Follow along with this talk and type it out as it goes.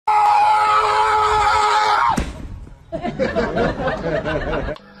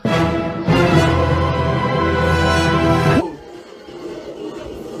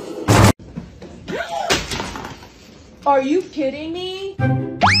Are you kidding me?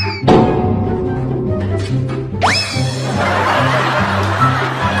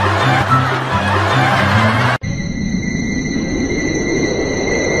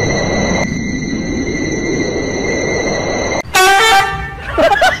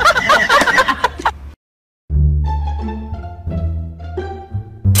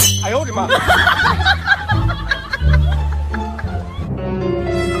 I owed him up.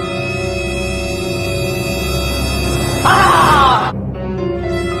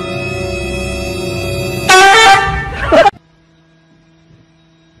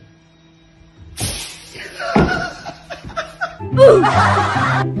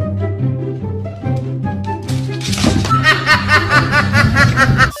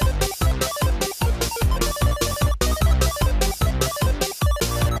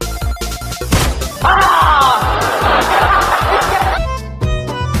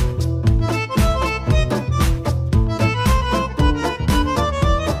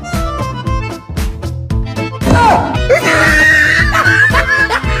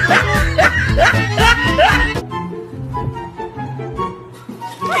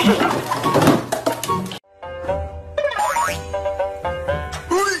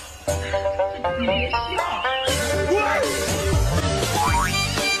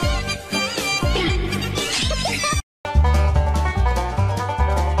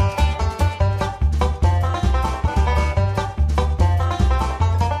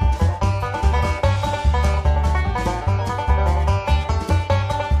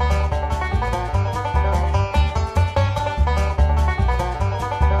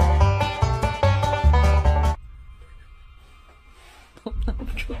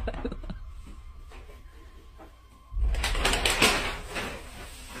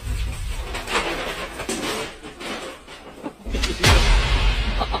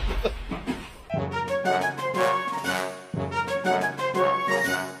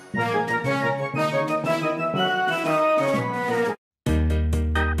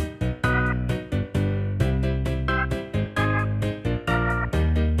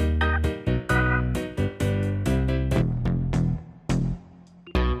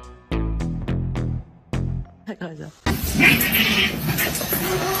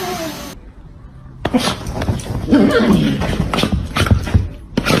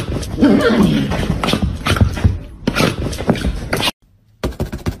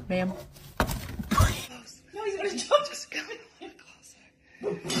 Ma'am. No, he's gonna jump. Just come in closer.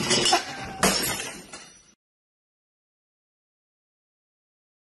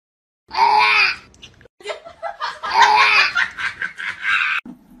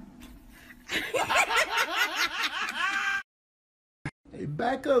 Hey,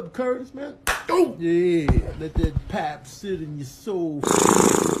 back up, Curtis, man. Oh! Yeah, let that pap sit in your soul.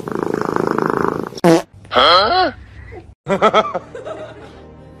 Huh?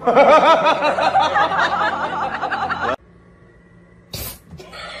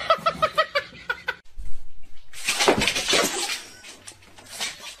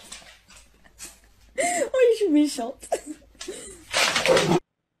 Oh, you should be shot.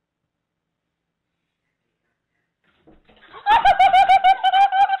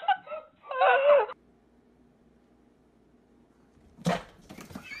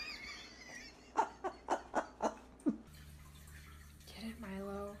 Get it,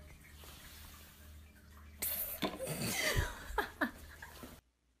 Milo.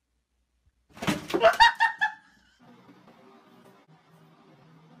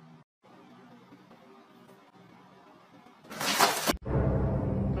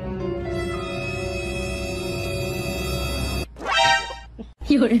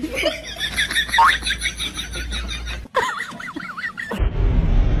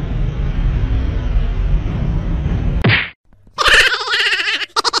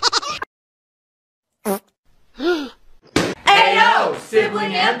 Ayo,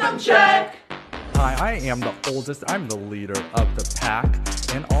 sibling anthem check. Hi, I am the oldest, I'm the leader of the pack,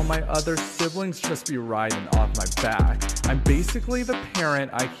 and all my other siblings just be riding off my back. I'm basically the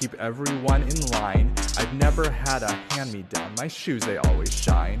parent, I keep everyone in line. I've never had a hand-me-down, my shoes they always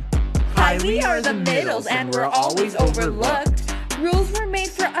shine. Hi, we are the middles and we're always overlooked. Rules were made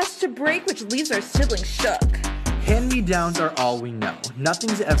for us to break, which leaves our siblings shook. Hand-me-downs are all we know,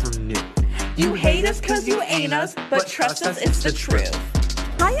 nothing's ever new. You hate us cause you ain't us, but trust us, it's the truth.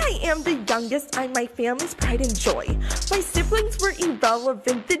 Hi, I am the youngest, I'm my family's pride and joy. My siblings were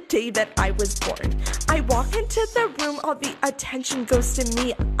irrelevant the day that I was born. I walk into the room, all the attention goes to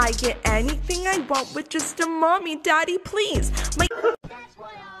me. I get anything I want with just a mommy, daddy, please. My